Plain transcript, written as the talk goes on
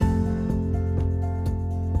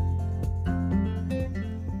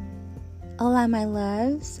Hola, my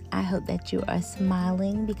loves. I hope that you are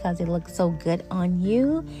smiling because it looks so good on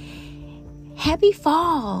you. Happy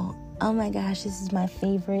fall. Oh my gosh, this is my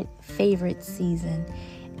favorite season.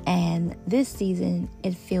 And this season,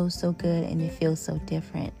 it feels so good and it feels so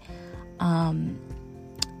different. All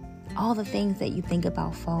the things that you think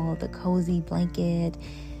about fall, the cozy blanket,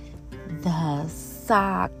 the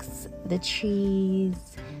socks, the trees,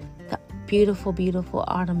 the beautiful, beautiful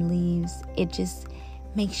autumn leaves. It just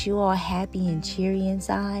makes you all happy and cheery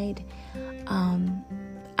inside.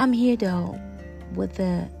 I'm here though with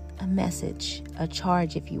a message, a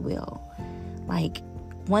charge, if you will. Like,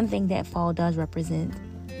 one thing that fall does represent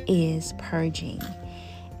is purging.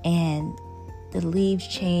 And the leaves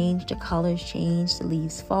change, the colors change, the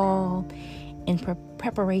leaves fall in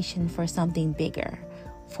preparation for something bigger,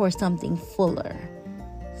 for something fuller.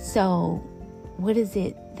 So what is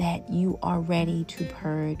it that you are ready to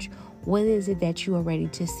purge? What is it that you are ready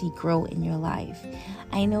to see grow in your life?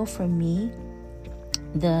 I know for me,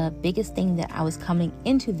 the biggest thing that I was coming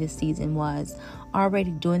into this season was already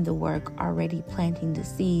doing the work, already planting the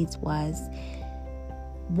seeds, was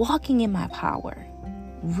walking in my power.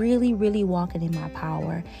 Really, really walking in my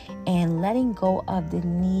power and letting go of the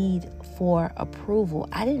need for approval.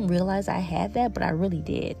 I didn't realize I had that, but I really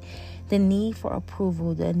did. The need for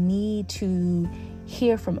approval, the need to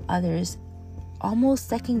hear from others, almost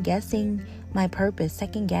second guessing my purpose,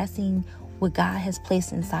 second guessing what God has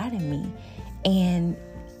placed inside of me. And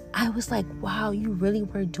I was like, wow, you really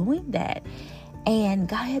were doing that. And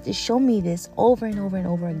God had to show me this over and over and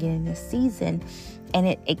over again in this season. And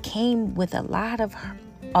it came with a lot of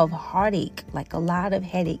heartache, like a lot of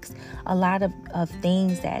headaches, a lot of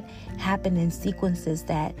things that happened in sequences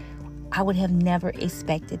that I would have never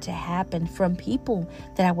expected to happen from people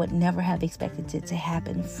that I would never have expected it to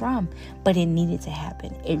happen from. But it needed to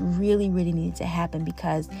happen. It really, really needed to happen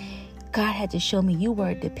because God had to show me you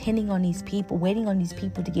were depending on these people, waiting on these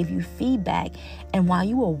people to give you feedback. And while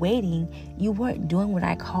you were waiting, you weren't doing what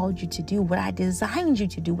I called you to do, what I designed you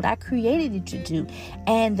to do, what I created you to do.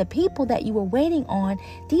 And the people that you were waiting on,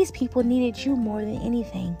 these people needed you more than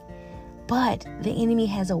anything. But the enemy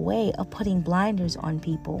has a way of putting blinders on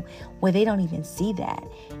people where they don't even see that.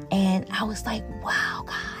 And I was like, wow,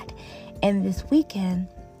 God. And this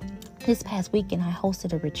past weekend, I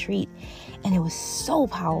hosted a retreat and it was so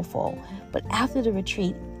powerful. But after the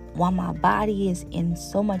retreat, while my body is in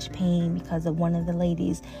so much pain because of one of the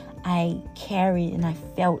ladies, I carried and I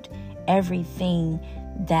felt everything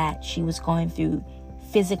that she was going through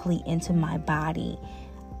physically into my body.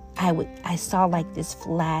 I saw like this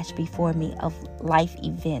flash before me of life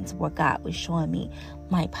events where God was showing me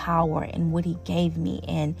my power and what he gave me.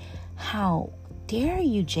 And how dare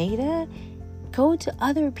you, Jada, go to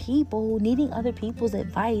other people needing other people's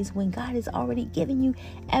advice when God has already given you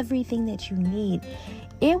everything that you need.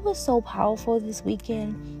 It was so powerful this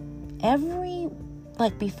weekend.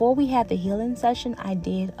 Before we had the healing session, I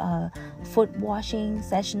did a foot washing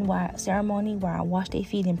ceremony where I washed their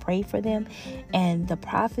feet and prayed for them. And the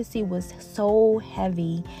prophecy was so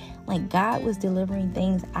heavy. Like, God was delivering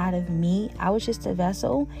things out of me. I was just a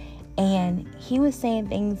vessel. And he was saying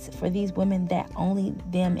things for these women that only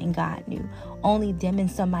them and God knew. Only them and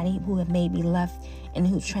somebody who had maybe left and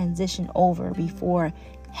who transitioned over before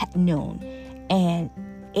had known. And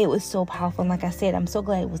it was so powerful. And like I said, I'm so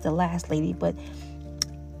glad it was the last lady. But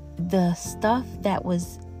the stuff that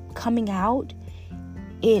was coming out,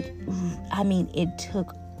 I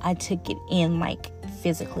took it in like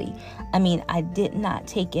physically. I did not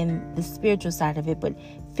take in the spiritual side of it, but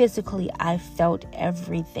physically I felt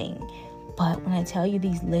everything. But when I tell you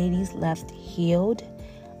these ladies left healed,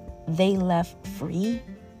 they left free,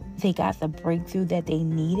 they got the breakthrough that they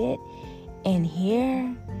needed. And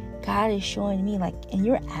here God is showing me, like, and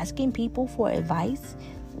you're asking people for advice.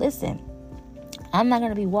 Listen, I'm not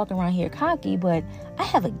going to be walking around here cocky, but I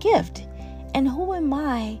have a gift. And who am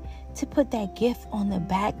I to put that gift on the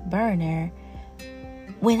back burner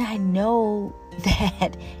when I know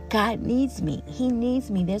that God needs me? He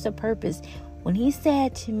needs me. There's a purpose. When he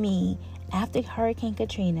said to me after Hurricane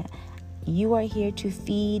Katrina, you are here to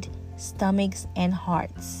feed stomachs and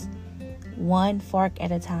hearts, one fork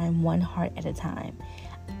at a time, one heart at a time.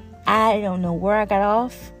 I don't know where I got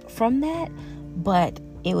off from that, but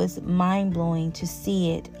it was mind-blowing to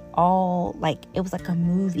see it all. Like, it was like a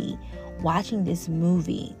movie, watching this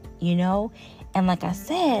movie, And like I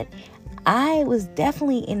said, I was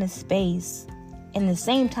definitely in a space in the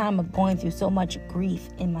same time of going through so much grief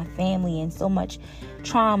in my family and so much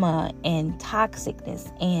trauma and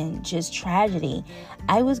toxicness and just tragedy.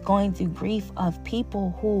 I was going through grief of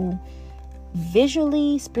people who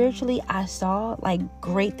visually, spiritually, I saw like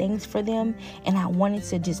great things for them, and I wanted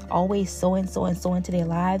to just always sow into their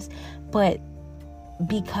lives. But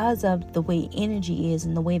because of the way energy is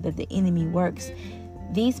and the way that the enemy works,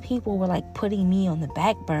 these people were like putting me on the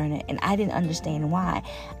back burner, and I didn't understand why.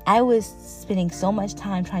 I was spending so much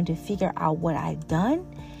time trying to figure out what I've done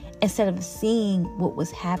instead of seeing what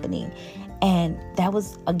was happening. And that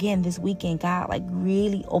was, again, this weekend, God like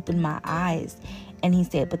really opened my eyes, and he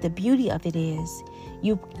said, but the beauty of it is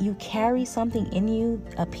you carry something in you,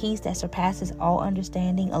 a peace that surpasses all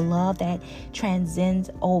understanding, a love that transcends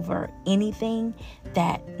over anything,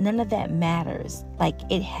 that none of that matters. Like,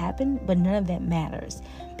 it happened, but none of that matters,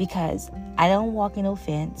 because I don't walk in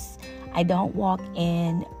offense. I don't walk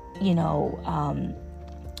in,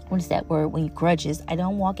 what is that word when you grudges? I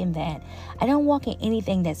don't walk in that. I don't walk in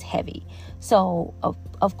anything that's heavy. So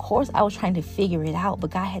of course I was trying to figure it out, but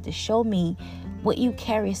God had to show me what you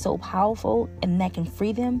carry is so powerful and that can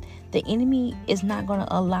free them. The enemy is not going to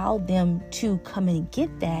allow them to come and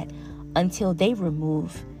get that until they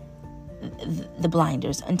remove the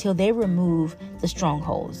blinders, until they remove the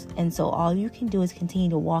strongholds. And so all you can do is continue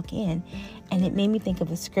to walk in. And it made me think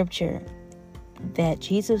of a scripture that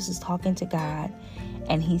Jesus was talking to God,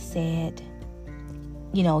 and he said,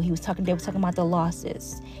 they were talking about the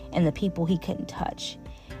losses and the people he couldn't touch.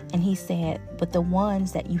 And he said, but the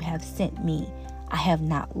ones that you have sent me, I have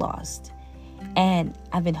not lost. And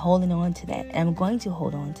I've been holding on to that. And I'm going to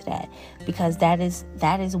hold on to that, because that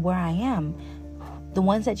is where I am. The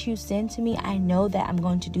ones that you send to me, I know that I'm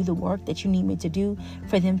going to do the work that you need me to do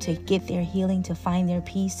for them to get their healing, to find their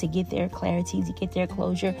peace, to get their clarity, to get their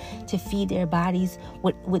closure, to feed their bodies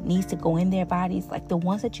what needs to go in their bodies. Like, the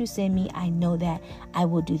ones that you send me, I know that I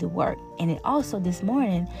will do the work. And it also, this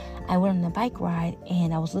morning, I went on a bike ride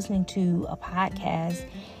and I was listening to a podcast,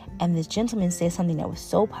 and this gentleman said something that was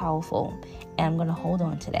so powerful, and I'm going to hold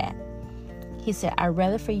on to that. He said, I'd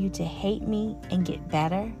rather for you to hate me and get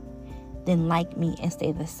better than like me and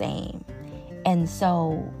stay the same. And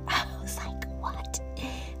so I was like, what?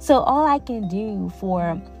 So all I can do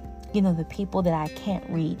for, the people that I can't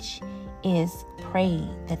reach is pray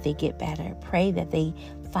that they get better. Pray that they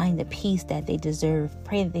find the peace that they deserve.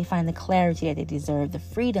 Pray that they find the clarity that they deserve, the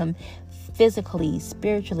freedom physically,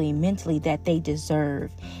 spiritually, mentally that they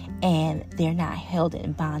deserve, and they're not held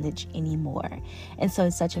in bondage anymore. And so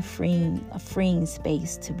it's such a freeing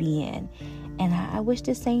space to be in. And I wish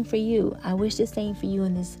the same for you. I wish the same for you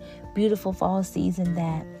in this beautiful fall season,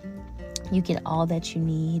 that you get all that you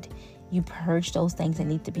need. You purge those things that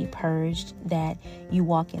need to be purged, that you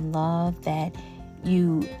walk in love, that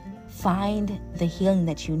you find the healing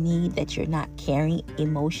that you need, that you're not carrying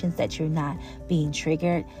emotions, that you're not being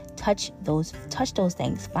triggered. Touch those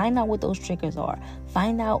things. Find out what those triggers are.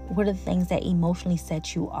 Find out what are the things that emotionally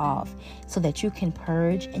set you off, so that you can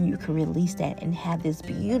purge and you can release that and have this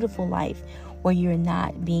beautiful life where you're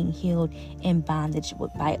not being held in bondage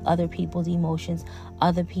by other people's emotions,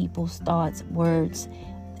 other people's thoughts, words,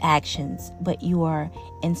 actions, but you are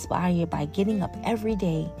inspired by getting up every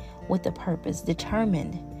day with a purpose,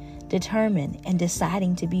 determined and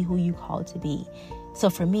deciding to be who you called to be. So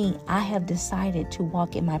for me, I have decided to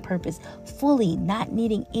walk in my purpose fully, not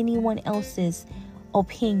needing anyone else's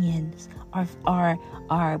opinions or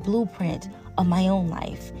blueprint of my own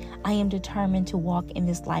life. I am determined to walk in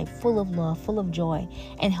this life full of love, full of joy,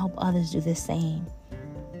 and help others do the same.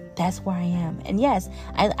 That's where I am. And yes,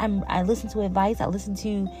 I listen to advice, I listen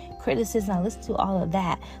to criticism, I listen to all of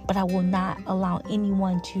that, but I will not allow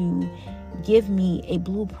anyone to give me a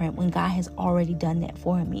blueprint when God has already done that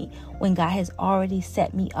for me, when God has already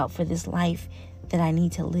set me up for this life that I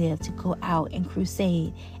need to live, to go out and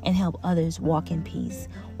crusade and help others walk in peace,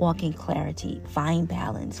 walk in clarity, find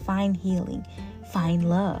balance, find healing, find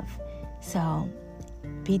love. So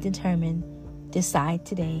be determined, decide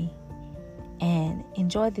today, and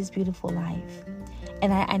enjoy this beautiful life.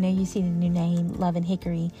 And I know you see the new name, Love and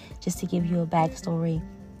Hickory. Just to give you a backstory,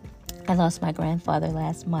 I lost my grandfather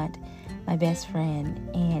last month, my best friend,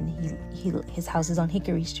 and his house is on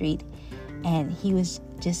Hickory Street, and he was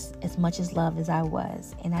just as much as loved as I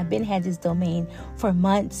was. And I've had this domain for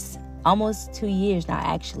months, almost 2 years now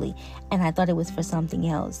actually, and I thought it was for something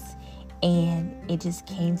else. And it just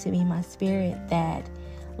came to me in my spirit that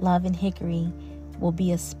Love and Hickory will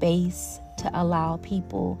be a space to allow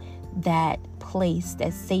people that place,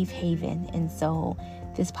 that safe haven. And so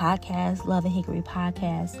this podcast, Love and Hickory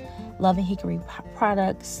podcast, Love and Hickory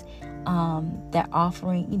products, that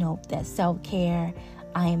offering, that self-care.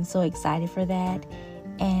 I am so excited for that.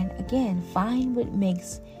 And again, find what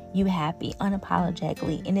makes you happy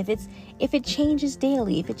unapologetically. And if it changes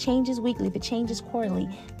daily, if it changes weekly, if it changes quarterly,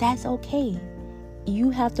 that's okay. You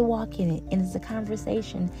have to walk in it, and it's a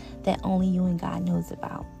conversation that only you and God knows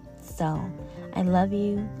about. So I love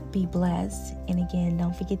you. Be blessed. And again,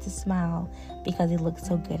 don't forget to smile because it looks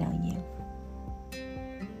so good on you.